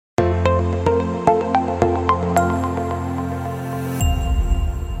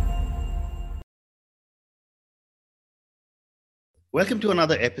Welcome to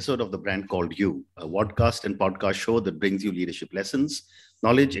another episode of The Brand Called You, a podcast and podcast show that brings you leadership lessons,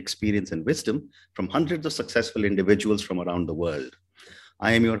 knowledge, experience, and wisdom from hundreds of successful individuals from around the world.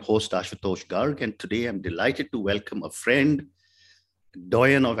 I am your host, Ashutosh Garg, and today I'm delighted to welcome a friend,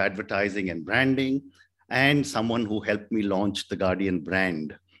 doyen of advertising and branding, and someone who helped me launch the Guardian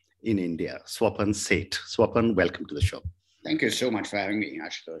brand in India, Swapan Seth. Swapan, welcome to the show. Thank you so much for having me,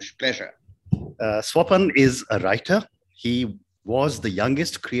 Ashutosh. Pleasure. Swapan is a writer. He was the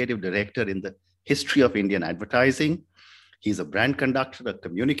youngest creative director in the history of Indian advertising. He's a brand conductor, a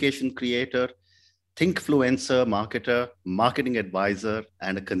communication creator, Thinkfluencer marketer, marketing advisor,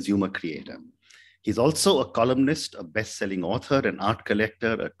 and a consumer creator. He's also a columnist, a best-selling author, an art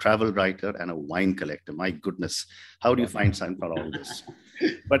collector, a travel writer, and a wine collector. My goodness, how do you find time for all this?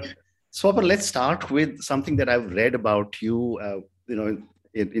 But Swapan, let's start with something that I've read about you,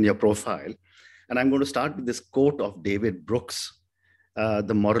 in your profile. And I'm going to start with this quote of David Brooks,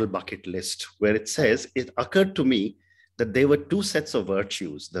 The Moral Bucket List, where it says, "It occurred to me that there were two sets of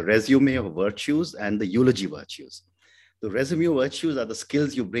virtues, the resume of virtues and the eulogy virtues. The resume virtues are the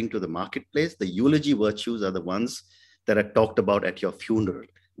skills you bring to the marketplace. The eulogy virtues are the ones that are talked about at your funeral.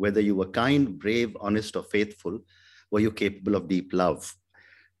 Whether you were kind, brave, honest, or faithful, were you capable of deep love?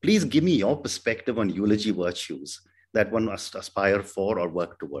 Please give me your perspective on eulogy virtues that one must aspire for or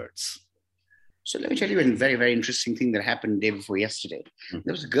work towards." So let me tell you a very, very interesting thing that happened the day before yesterday. Mm-hmm.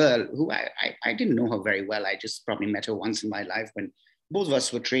 There was a girl who I didn't know her very well. I just probably met her once in my life when both of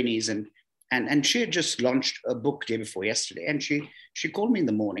us were trainees. And she had just launched a book the day before yesterday. And she called me in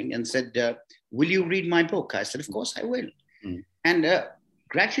the morning and said, "Will you read my book?" I said, "Of course I will." Mm-hmm. And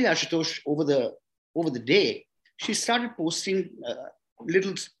gradually, Ashutosh, over the day, she started posting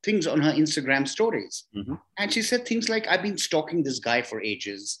little things on her Instagram stories. Mm-hmm. And she said things like, "I've been stalking this guy for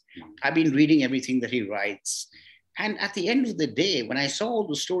ages. Mm-hmm. I've been reading everything that he writes." And at the end of the day, when I saw all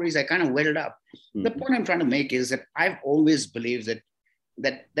the stories, I kind of welled up. Mm-hmm. The point I'm trying to make is that I've always believed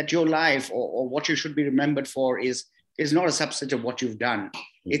that your life or what you should be remembered for is not a subset of what you've done.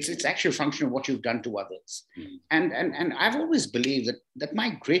 Mm-hmm. It's actually a function of what you've done to others. Mm-hmm. And I've always believed that my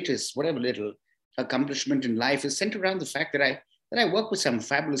greatest, whatever little accomplishment in life is centered around the fact that I work with some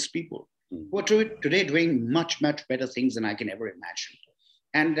fabulous people who are today doing much, much better things than I can ever imagine.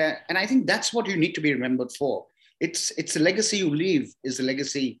 And I think that's what you need to be remembered for. It's the legacy you leave is the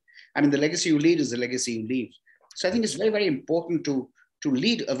legacy. I mean, the legacy you lead is the legacy you leave. So I think it's very, very important to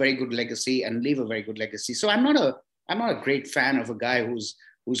lead a very good legacy and leave a very good legacy. So I'm not a great fan of a guy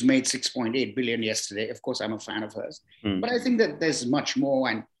who's made 6.8 billion yesterday. Of course, I'm a fan of hers. But I think that there's much more.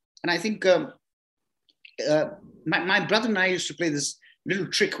 And I think my brother and I used to play this little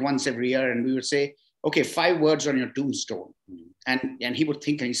trick once every year, and we would say, "Okay, 5 words on your tombstone." And he would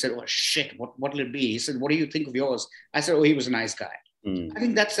think, and he said, "Oh shit, what will it be?" He said, "What do you think of yours?" I said, "Oh, he was a nice guy." I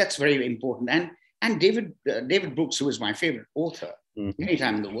think that's very important. And David Brooks, who is my favorite author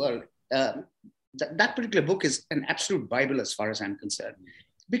anytime in the world, that particular book is an absolute Bible as far as I'm concerned,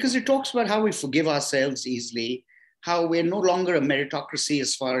 because it talks about how we forgive ourselves easily, how we're no longer a meritocracy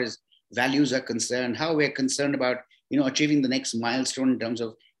as far as values are concerned, how we're concerned about, achieving the next milestone in terms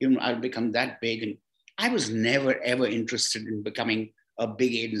of, I'll become that big. And I was never, ever interested in becoming a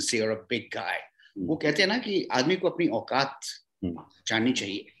big agency or a big guy. वो कहते हैं ना कि आदमी को अपनी औकात जाननी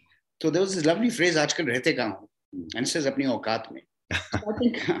चाहिए. So there was this lovely phrase, आजकल रहते कहाँ हो? And it says अपनी औकात में.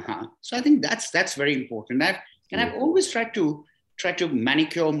 So I think that's very important. I've always tried to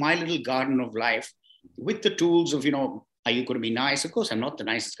manicure my little garden of life with the tools of, are you going to be nice? Of course, I'm not the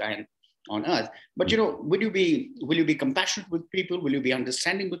nicest guy on earth, but will you be compassionate with people? Will you be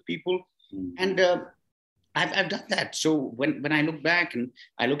understanding with people? And I've done that. So when I look back and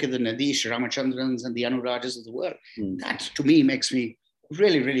I look at the Nadish Ramachandrans and the Anurajas of the world, that to me makes me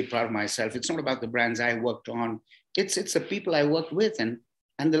really, really proud of myself. It's not about the brands I worked on. It's the people I worked with. And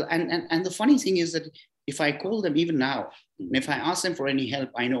the funny thing is that if I call them even now, and if I ask them for any help,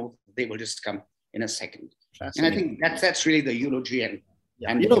 I know they will just come in a second. And I think that's really the eulogy.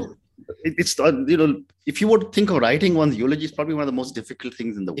 And it's if you would think of writing one's eulogy, it's probably one of the most difficult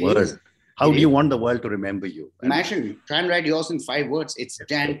things in the world. How do you want the world to remember you? Imagine try and write yours in 5 words. It's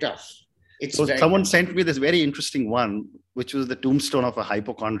damn tough. So someone sent me this very interesting one, which was the tombstone of a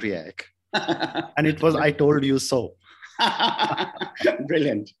hypochondriac, and it was, "I told you so."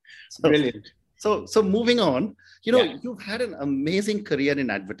 Brilliant. So moving on, you've had an amazing career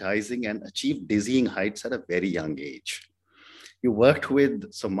in advertising and achieved dizzying heights at a very young age. You worked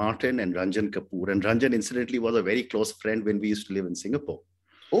with Sir Martin and Ranjan Kapoor, and Ranjan incidentally was a very close friend when we used to live in Singapore.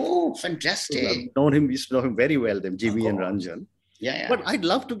 Oh, fantastic. We used to know him very well, them, Jimmy and Ranjan. Yeah. But I'd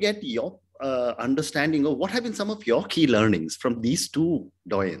love to get your understanding of what have been some of your key learnings from these two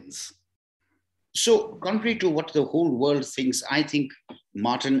doyens. So, contrary to what the whole world thinks, I think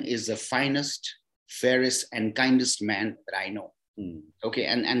Martin is the finest, fairest, and kindest man that I know. Okay,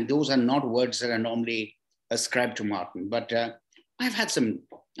 and those are not words that are normally ascribed to Martin, but I've had some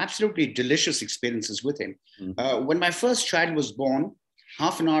absolutely delicious experiences with him. When my first child was born,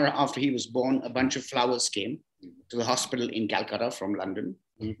 half an hour after he was born, a bunch of flowers came to the hospital in Calcutta from London.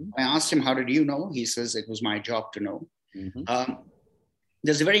 I asked him, how did you know? He says, it was my job to know.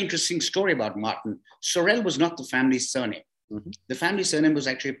 There's a very interesting story about Martin. Sorel was not the family surname. The family surname was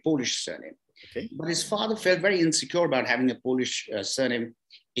actually a Polish surname. Okay. But his father felt very insecure about having a Polish surname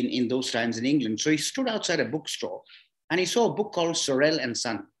in those times in England. So he stood outside a bookstore and he saw a book called Sorel and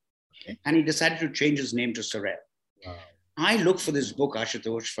Son. Okay. And he decided to change his name to Sorel. Wow. I looked for this book,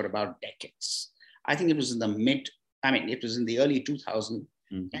 Ashutosh, for about decades. I think it was in the early 2000s.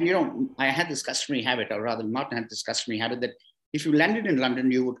 And, I had this customary habit, or rather Martin had this customary habit, that if you landed in London,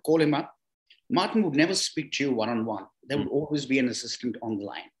 you would call him up. Martin would never speak to you one-on-one. There would always be an assistant on the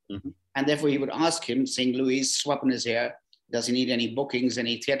line. And therefore, he would ask him, saying, Louis, Swapan is here. Does he need any bookings,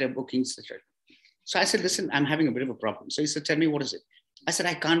 any theater bookings? So I said, listen, I'm having a bit of a problem. So he said, tell me, what is it? I said,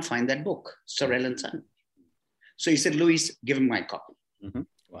 I can't find that book, Sorel and Son. So he said, Louis, give him my copy.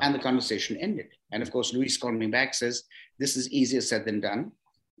 Wow. And the conversation ended. And of course, Louis called me back, says, this is easier said than done,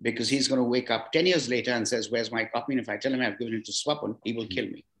 because he's going to wake up 10 years later and says, where's my copy? And if I tell him I've given it to Swapan, he will kill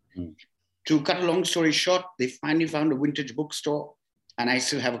me. To cut a long story short, they finally found a vintage bookstore, and I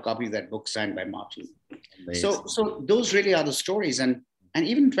still have a copy of that book signed by Martin. So those really are the stories. And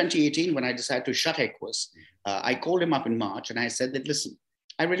even in 2018, when I decided to shut Equus, I called him up in March and I said that, listen,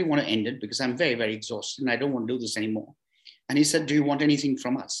 I really want to end it because I'm very, very exhausted and I don't want to do this anymore. And he said, do you want anything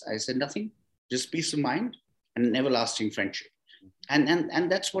from us? I said, nothing, just peace of mind and an everlasting friendship.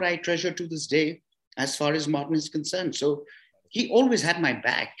 And that's what I treasure to this day as far as Martin is concerned. So he always had my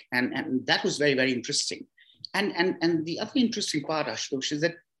back, and that was very, very interesting. And the other interesting part, Ashutosh, is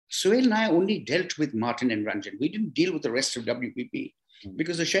that Suhail and I only dealt with Martin and Ranjan. We didn't deal with the rest of WPP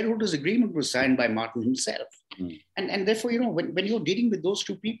because the shareholders' agreement was signed by Martin himself. And therefore, when you're dealing with those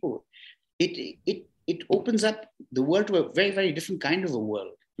two people, it opens up the world to a very, very different kind of a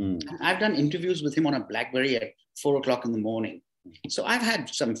world. And I've done interviews with him on a BlackBerry at 4:00 in the morning. So I've had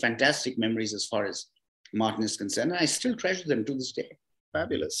some fantastic memories as far as Martin is concerned. And I still treasure them to this day.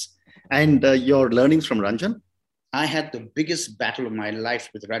 Fabulous. And your learnings from Ranjan? I had the biggest battle of my life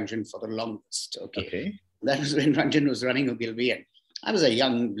with Ranjan for the longest. Okay. That was when Ranjan was running Ogilvy. And I was a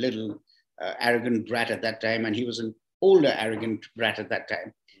young, little, arrogant brat at that time. And he was an older, arrogant brat at that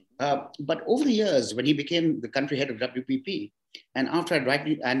time. But over the years, when he became the country head of WPP, and after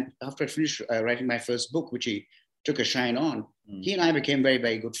I finished writing my first book, which he took a shine on, he and I became very,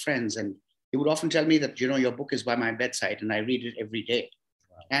 very good friends. And he would often tell me that, your book is by my bedside and I read it every day.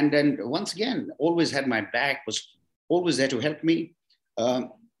 Wow. And then once again, always had my back, was always there to help me.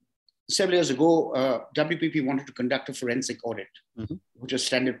 Several years ago, WPP wanted to conduct a forensic audit, which was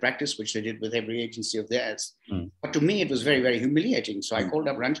standard practice, which they did with every agency of theirs. But to me, it was very, very humiliating. So I called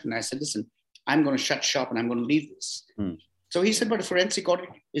up Ranjan and I said, listen, I'm going to shut shop and I'm going to leave this. So he said, but a forensic audit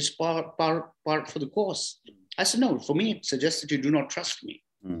is part for the course. I said, no, for me, it suggests that you do not trust me.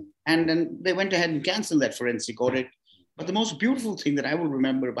 And then they went ahead and canceled that forensic audit. But the most beautiful thing that I will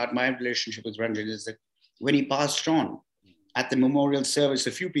remember about my relationship with Ranjan is that when he passed on at the memorial service,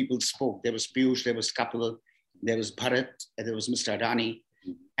 a few people spoke. There was Piyush, there was Kapil, there was Bharat, there was Mr. Adani.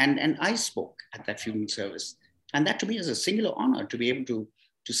 And I spoke at that funeral service. And that to me is a singular honor to be able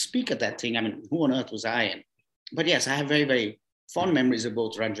to speak at that thing. I mean, who on earth was I? But yes, I have very, very fond memories of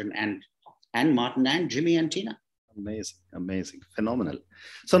both Ranjan and Martin and Jimmy and Tina. Amazing, phenomenal.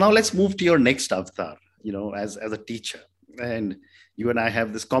 So now let's move to your next avatar, as a teacher. And you and I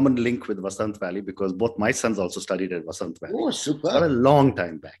have this common link with Vasant Valley because both my sons also studied at Vasant Valley. Oh, super. For a long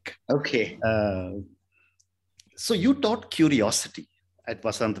time back. Okay. So you taught curiosity at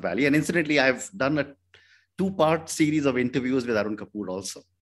Vasant Valley. And incidentally, I've done a 2-part series of interviews with Arun Kapoor also.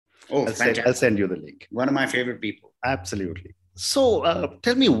 Oh, fantastic. I'll send you the link. One of my favorite people. Absolutely. So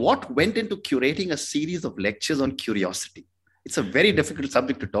tell me, what went into curating a series of lectures on curiosity? It's a very difficult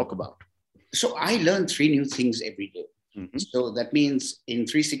subject to talk about. So I learn 3 new things every day. So that means in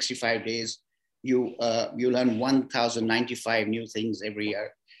 365 days, you learn 1,095 new things every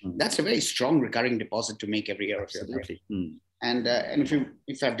year. That's a very strong recurring deposit to make every year of your life. And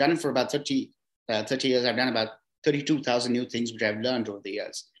if I've done it for about 30 years, I've done about 32,000 new things which I've learned over the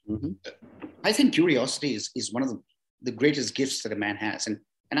years. I think curiosity is one of the greatest gifts that a man has. And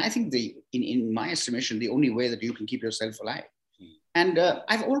I think in my estimation, the only way that you can keep yourself alive And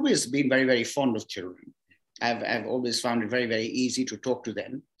I've always been very, very fond of children. I've always found it very, very easy to talk to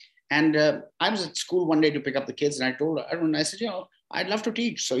them. And I was at school one day to pick up the kids, and I told Arun, I said, I'd love to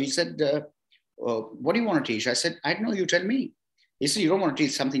teach. So he said, what do you want to teach? I said, I don't know, you tell me. He said, you don't want to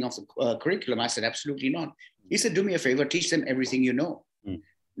teach something off the curriculum? I said, absolutely not. He said, do me a favor, teach them everything you know.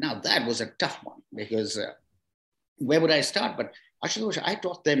 Now, that was a tough one because where would I start? But I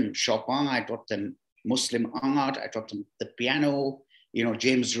taught them Chopin, I taught them Muslim art, I taught them the piano.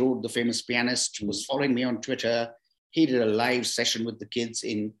 James Road, the famous pianist, was following me on Twitter. He did a live session with the kids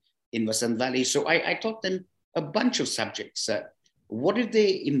in Vasant Valley. So I taught them a bunch of subjects. What did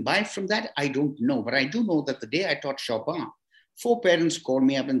they imbibe from that? I don't know. But I do know that the day I taught Chopin, 4 parents called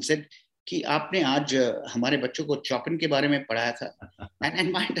me up and said, कि आपने आज हमारे बच्चों को Chopin के बारे में पढ़ाया था.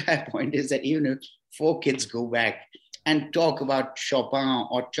 And my entire point is that even if 4 kids go back and talk about Chopin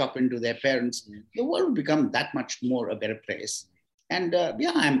or Chopin to their parents, the world will become that much more a better place. And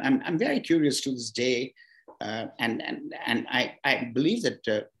I'm very curious to this day, and I believe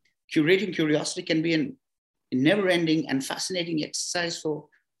that curating curiosity can be a never-ending and fascinating exercise for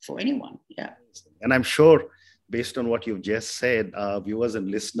anyone. Yeah, and I'm sure, based on what you've just said, viewers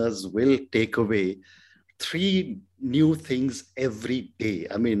and listeners will take away 3 new things every day.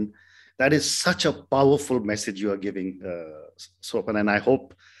 I mean, that is such a powerful message you are giving, Swapan, and I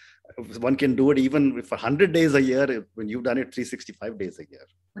hope one can do it even for 100 days a year when you've done it 365 days a year.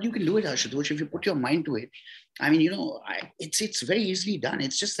 But you can do it, Ashutosh, if you put your mind to it. I mean, it's very easily done.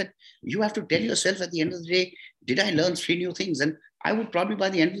 It's just that you have to tell yourself at the end of the day, did I learn 3 new things? And I would probably by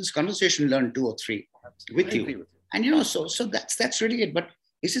the end of this conversation learn 2 or 3 with you. And so that's really it. But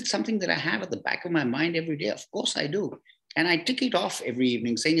is it something that I have at the back of my mind every day? Of course I do. And I tick it off every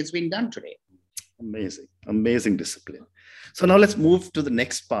evening saying it's been done today. Amazing discipline. So now let's move to the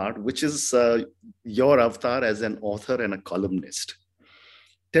next part, which is your avatar as an author and a columnist.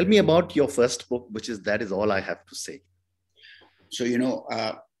 Tell me about your first book, which is That Is All I Have to Say. So,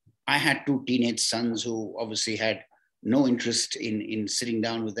 I had 2 teenage sons who obviously had no interest in sitting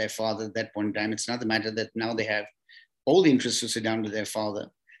down with their father at that point in time. It's not the matter that now they have all the interest to sit down with their father,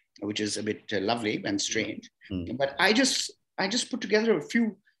 which is a bit lovely and strange. But I just put together a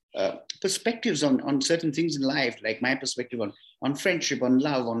few perspectives on certain things in life, like my perspective on friendship, on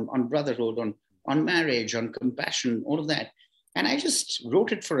love, on brotherhood, on marriage, on compassion, all of that. And I just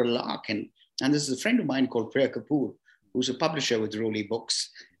wrote it for a lark. And this is a friend of mine called Priya Kapoor, who's a publisher with Rowley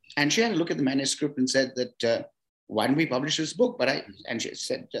Books. And she had a look at the manuscript and said that, why don't we publish this book? And she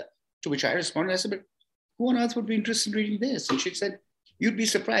said, to which I responded, I said, but who on earth would be interested in reading this? And she said, you'd be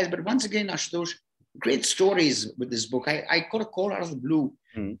surprised. But once again, Ashutosh, great stories with this book. I got a call out of the blue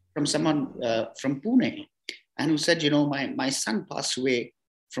from someone from Pune, and who said, my son passed away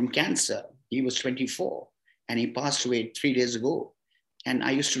from cancer. He was 24, and he passed away 3 days ago. And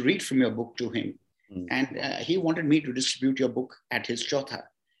I used to read from your book to him. And he wanted me to distribute your book at his chotha.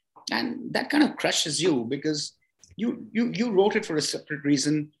 And that kind of crushes you because you wrote it for a separate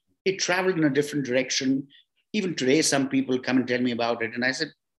reason. It traveled in a different direction. Even today, some people come and tell me about it. And I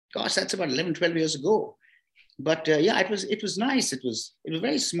said, gosh, that's about 11, 12 years ago. But it was nice. It was a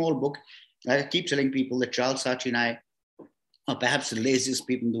very small book. I keep telling people that Charles Saatchi and I are perhaps the laziest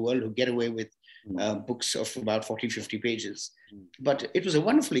people in the world who get away with books of about 40, 50 pages. But it was a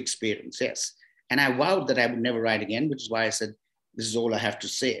wonderful experience, yes. And I vowed that I would never write again, which is why I said, this is all I have to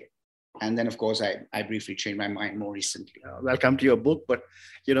say. And then, of course, I briefly changed my mind more recently. I'll come to your book, but,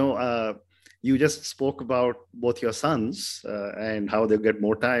 you just spoke about both your sons and how they get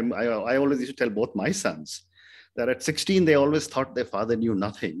more time. I always used to tell both my sons that at 16, they always thought their father knew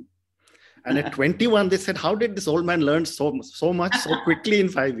nothing. And at 21, they said, how did this old man learn so much so quickly in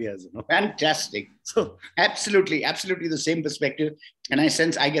 5 years? Fantastic. So absolutely the same perspective. And I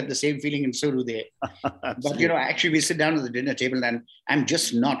sense I get the same feeling, and so do they. But, actually, we sit down at the dinner table, and I'm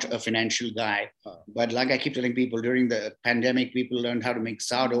just not a financial guy. But like I keep telling people, during the pandemic, people learned how to make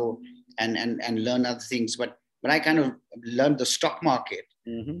sourdough and learn other things. But I kind of learned the stock market.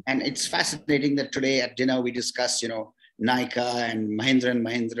 And it's fascinating that today at dinner, we discuss, Nika and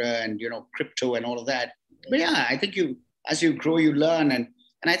Mahindra and crypto and all of that. But yeah, I think as you grow, you learn. And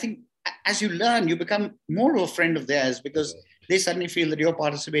I think as you learn, you become more of a friend of theirs because they suddenly feel that you're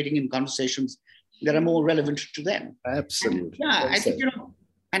participating in conversations that are more relevant to them. Absolutely. And I think,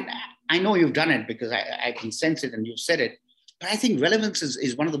 and I know you've done it because I can sense it and you've said it. But I think relevance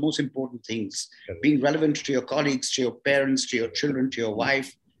is one of the most important things. Correct. Being relevant to your colleagues, to your parents, to your children, to your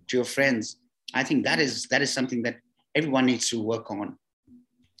wife, to your friends. I think that is something that everyone needs to work on.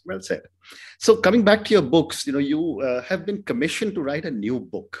 Well said. So coming back to your books, you have been commissioned to write a new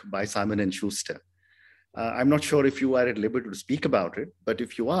book by Simon & Schuster. I'm not sure if you are at liberty to speak about it, but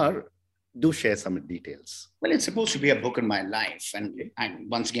if you are, do share some details. Well, it's supposed to be a book on my life, and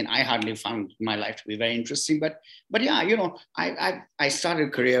once again, I hardly found my life to be very interesting. But yeah, I started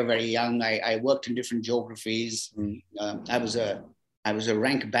a career very young. I worked in different geographies. I was a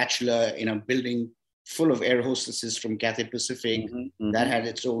rank bachelor in a building full of air hostesses from Cathay Pacific. That had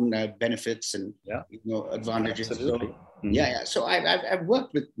its own benefits and advantages. Absolutely. So, yeah. So I've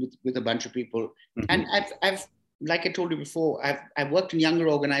worked with a bunch of people, and I've like I told you before, I've worked in younger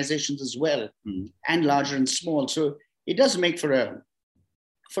organizations as well, and larger and small. So it does make for an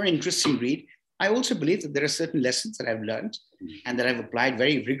interesting read. I also believe that there are certain lessons that I've learned and that I've applied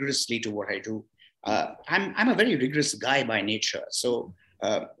very rigorously to what I do. I'm a very rigorous guy by nature. So,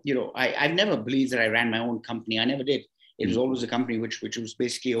 I've never believed that I ran my own company. I never did. It was always a company which was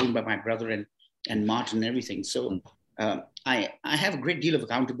basically owned by my brother and Martin and everything. So I have a great deal of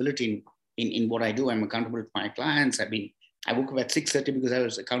accountability in what I do. I'm accountable to my clients. I mean, I woke up at 6:30 because I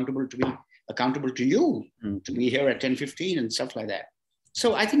was accountable to you, to be here at 10:15 and stuff like that.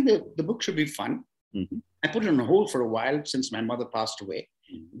 So I think the book should be fun. I put it on hold for a while since my mother passed away,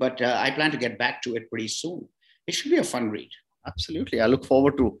 but I plan to get back to it pretty soon. It should be a fun read. Absolutely. I look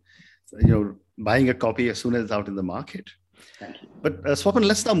forward to, buying a copy as soon as it's out in the market. Thank you. But Swapan,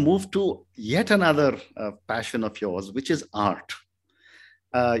 let's now move to yet another passion of yours, which is art.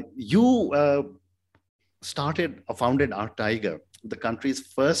 You started or founded Art Tiger, the country's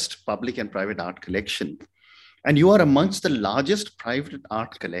first public and private art collection. And you are amongst the largest private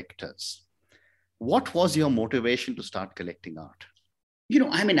art collectors. What was your motivation to start collecting art?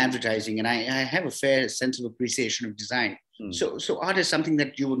 I'm in advertising and I have a fair sense of appreciation of design. So art is something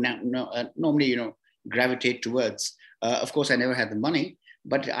that you would normally, gravitate towards. Of course, I never had the money,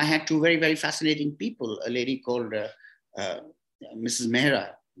 but I had two very, very fascinating people, a lady called Mrs.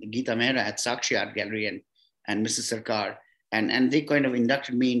 Mehra, Geeta Mehra at Sakshi Art Gallery and Mrs. Sarkar. And they kind of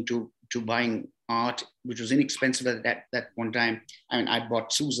inducted me into buying art, which was inexpensive at that one time. I mean, I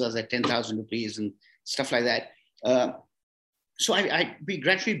bought Sousas at 10,000 rupees and stuff like that. So we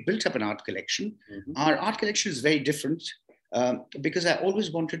gradually built up an art collection. Our art collection is very different because I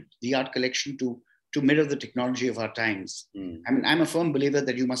always wanted the art collection to mirror the technology of our times. I mean, I'm a firm believer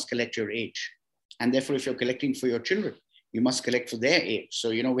that you must collect your age. And therefore, if you're collecting for your children, you must collect for their age. So,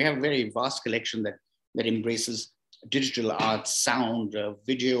 we have a very vast collection that embraces digital art, sound,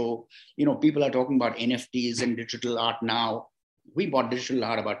 video. People are talking about NFTs and digital art now. We bought digital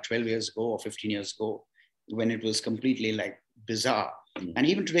art about 12 years ago or 15 years ago when it was completely like bizarre. And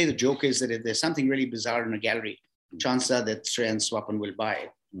even today, the joke is that if there's something really bizarre in a gallery, chances are that Shrey and Swapan will buy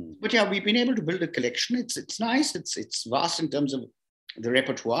it. But yeah, we've been able to build a collection. It's nice. It's vast in terms of the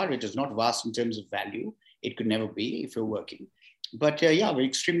repertoire. It is not vast in terms of value. It could never be if you're working. But yeah, we're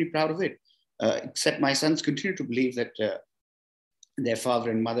extremely proud of it. Except my sons continue to believe that their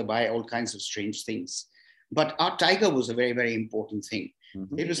father and mother buy all kinds of strange things. But Art Tiger was a very, very important thing.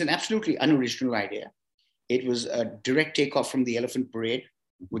 It was an absolutely unoriginal idea. It was a direct takeoff from the Elephant Parade,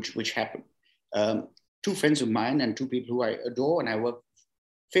 which happened. Two friends of mine and two people who I adore and I work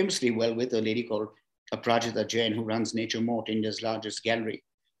famously well with, a lady called Aprajita Jain, who runs Nature Mort, India's largest gallery,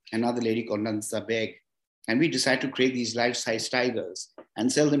 another lady called Nandita Beg. And we decided to create these life-size tigers and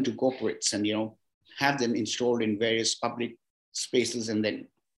sell them to corporates and, have them installed in various public spaces and then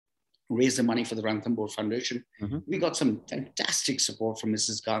raise the money for the Ranthambore Foundation. We got some fantastic support from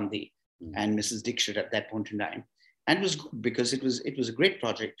Mrs. Gandhi and Mrs. Dixit at that point in time. And it was good because it was a great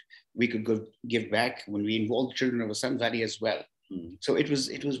project. We could give back when we involved children of Sun Valley as well. So it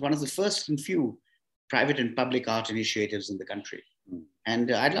was one of the first and few private and public art initiatives in the country. And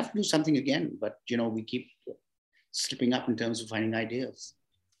I'd love to do something again, but we keep slipping up in terms of finding ideas.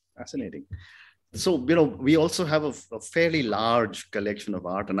 Fascinating. So, we also have a fairly large collection of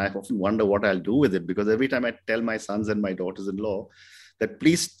art, and I often wonder what I'll do with it, because every time I tell my sons and my daughters-in-law that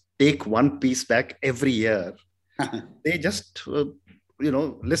please take one piece back every year, they just,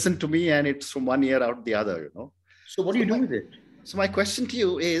 listen to me, and it's from one year out the other, So what do you do with it? So my question to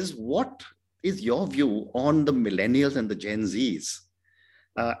you is, what is your view on the millennials and the Gen Zs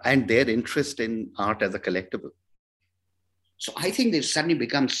and their interest in art as a collectible? So I think they've suddenly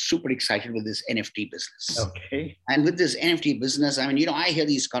become super excited with this NFT business. Okay. And with this NFT business, I mean, I hear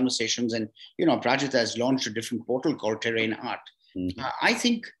these conversations and, Prajita has launched a different portal called Terrain Art. I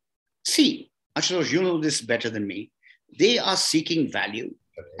think, Ashutosh, you know this better than me. They are seeking value.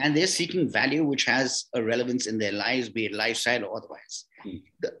 And they're seeking value which has a relevance in their lives, be it lifestyle or otherwise.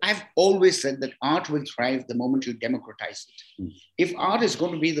 I've always said that art will thrive the moment you democratize it. If art is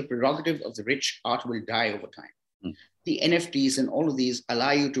going to be the prerogative of the rich, art will die over time. The NFTs and all of these allow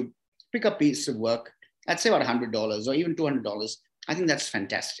you to pick up pieces of work I'd say about $100 or even $200. I think that's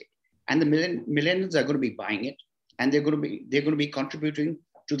fantastic. And the millennials are going to be buying it, and they're going to be contributing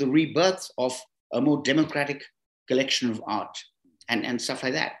to the rebirth of a more democratic collection of art and stuff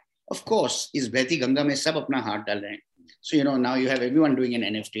like that. Of course, is Bheti Ganga mein sab apna haath dal rahe hain. So, now you have everyone doing an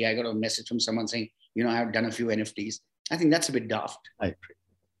NFT. I got a message from someone saying, I've done a few NFTs. I think that's a bit daft. I agree.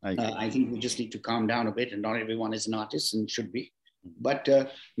 I think we just need to calm down a bit, and not everyone is an artist and should be. But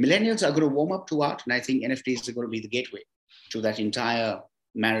millennials are going to warm up to art, and I think NFTs are going to be the gateway to that entire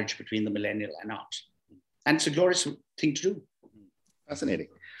marriage between the millennial and art. And it's a glorious thing to do. Fascinating.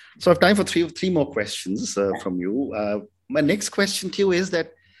 So I have time for three more questions from you. My next question to you is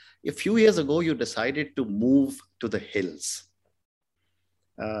that a few years ago, you decided to move to the hills,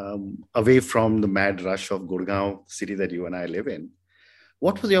 away from the mad rush of Gurgaon, city that you and I live in.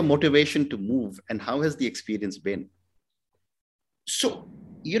 What was your motivation to move, and how has the experience been? So,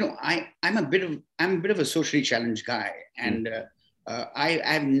 I'm a bit of a socially challenged guy, and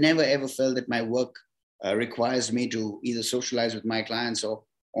I've never ever felt that my work requires me to either socialize with my clients or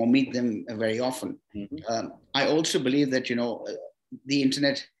meet them very often. I also believe that the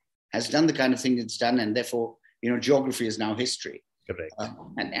internet has done the kind of thing it's done, and therefore geography is now history. Correct.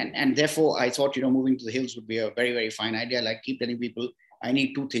 And therefore I thought moving to the hills would be a very, very fine idea. Like, keep telling people I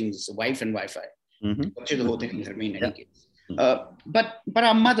need two things: a wife and Wi-Fi. But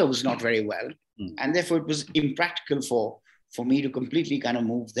our mother was not very well, and therefore it was impractical for me to completely kind of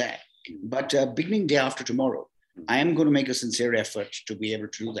move there. But beginning day after tomorrow, I am going to make a sincere effort to be able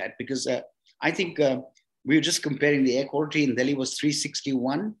to do that, because I think we were just comparing the air quality in Delhi was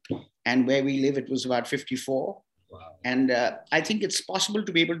 361, and where we live, it was about 54. Wow. And I think it's possible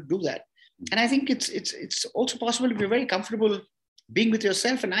to be able to do that. And I think it's also possible to be very comfortable being with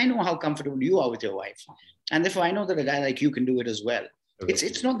yourself. And I know how comfortable you are with your wife. And therefore, I know that a guy like you can do it as well. Okay.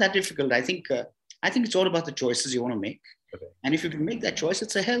 It's not that difficult. I think it's all about the choices you want to make. Okay. And if you can make that choice,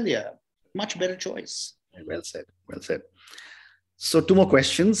 it's a hell yeah, much better choice. Well said. Well said. So 2 more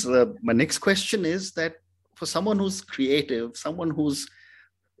questions. My next question is that for someone who's creative, someone who's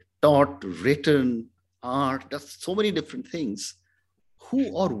taught, written, art, does so many different things, who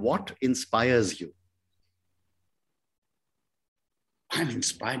or what inspires you? I'm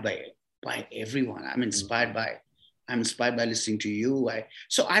inspired by everyone. I'm inspired by listening to you.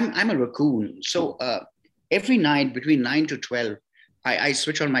 I'm a raccoon. So every night between 9 to 12, I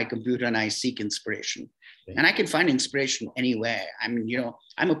switch on my computer and I seek inspiration. Okay. And I can find inspiration anywhere.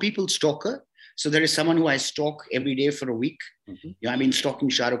 I'm a people stalker. So there is someone who I stalk every day for a week. I've been stalking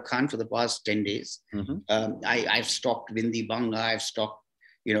Shah Rukh Khan for the past 10 days. I've stalked Vindi Banga. I've stalked,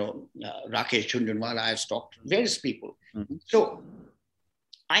 Rakesh Jhunjhunwala. I've stalked various people. So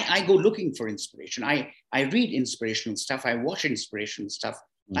I go looking for inspiration. I read inspirational stuff. I watch inspirational stuff.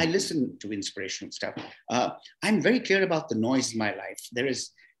 I listen to inspirational stuff. I'm very clear about the noise in my life. There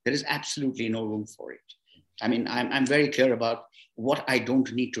is absolutely no room for it. I'm very clear about what I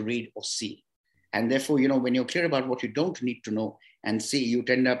don't need to read or see. And therefore, when you're clear about what you don't need to know and see, you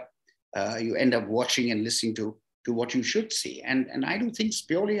end up watching and listening to what you should see. And I do things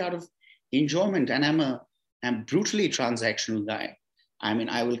purely out of enjoyment. And I'm a brutally transactional guy.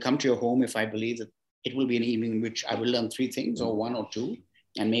 I will come to your home if I believe that it will be an evening in which I will learn 3 things or 1 or 2,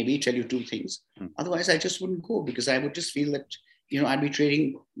 and maybe tell you 2 things. Otherwise, I just wouldn't go, because I would just feel that, I'd be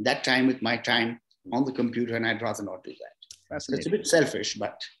trading that time with my time on the computer, and I'd rather not do that. It's a bit selfish,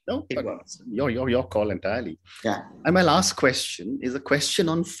 but it works. Your call entirely. Yeah. And my last question is a question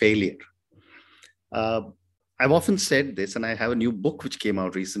on failure. I've often said this, and I have a new book which came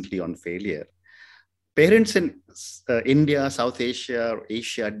out recently on failure. Parents in India, South Asia, or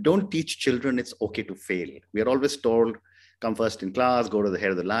Asia don't teach children it's okay to fail. We are always told, come first in class, go to the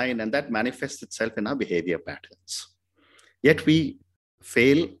head of the line, and that manifests itself in our behavior patterns. Yet we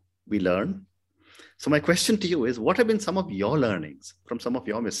fail, we learn. So my question to you is, what have been some of your learnings from some of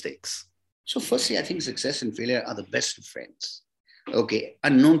your mistakes? So firstly, I think success and failure are the best of friends. Okay,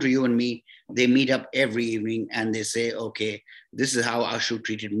 unknown to you and me, they meet up every evening and they say, okay, this is how Ashu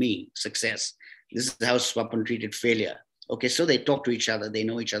treated me, success. This is how Swapan treated failure. Okay, so they talk to each other. They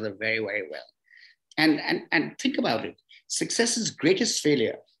know each other very, very well. And think about it. Success's greatest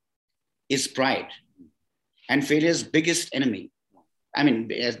failure is pride. And failure's biggest enemy,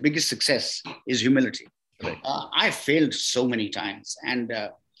 biggest success is humility. Right. I failed so many times. And,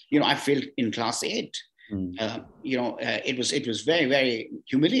 I failed in class 8. It was very, very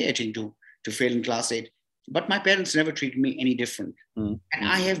humiliating to fail in class 8. But my parents never treated me any different. And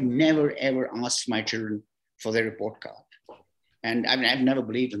I have never, ever asked my children for their report card. And I've never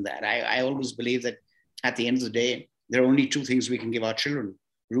believed in that. I always believe that at the end of the day, there are only 2 things we can give our children.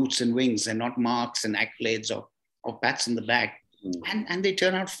 roots and wings and not marks and accolades or pats on the back. And they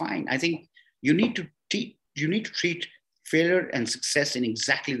turn out fine. I think you need to treat failure and success in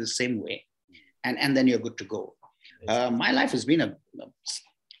exactly the same way. And then you're good to go. My life has been a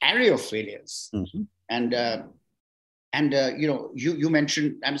array of failures. And you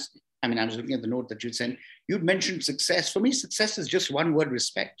mentioned, I was looking at the note that you'd sent. You'd mentioned success. For me, success is just one word: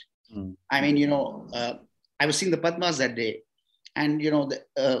 respect. I was seeing the Padmas that day, and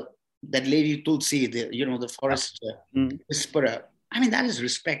that lady Tulsi, the forest whisperer. I mean, that is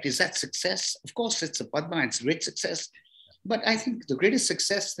respect. Is that success? Of course, it's a Padma. It's great success. But I think the greatest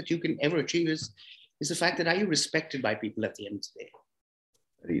success that you can ever achieve is the fact that are you respected by people at the end of the day?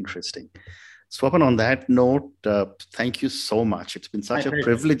 Very interesting. Swapan, on that note, thank you so much. It's been such a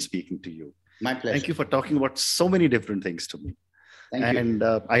privilege speaking to you. My pleasure. Thank you for talking about so many different things to me. Thank you. And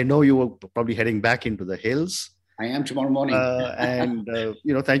I know you were probably heading back into the hills. I am tomorrow morning.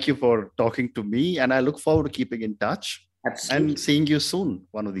 Thank you for talking to me. And I look forward to keeping in touch. Absolutely. And seeing you soon,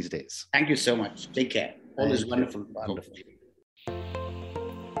 one of these days. Thank you so much. Take care. All is wonderful. Wonderful.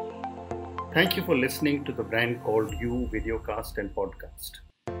 Thank you for listening to the Brand Called You videocast and podcast,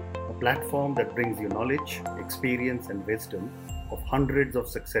 a platform that brings you knowledge, experience, and wisdom of hundreds of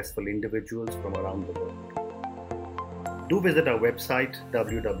successful individuals from around the world. Do visit our website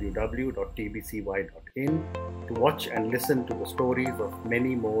www.tbcy.in to watch and listen to the stories of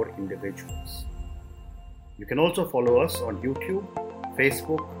many more individuals. You can also follow us on YouTube,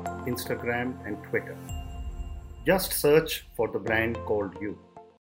 Facebook, Instagram, and Twitter. Just search for the Brand Called You.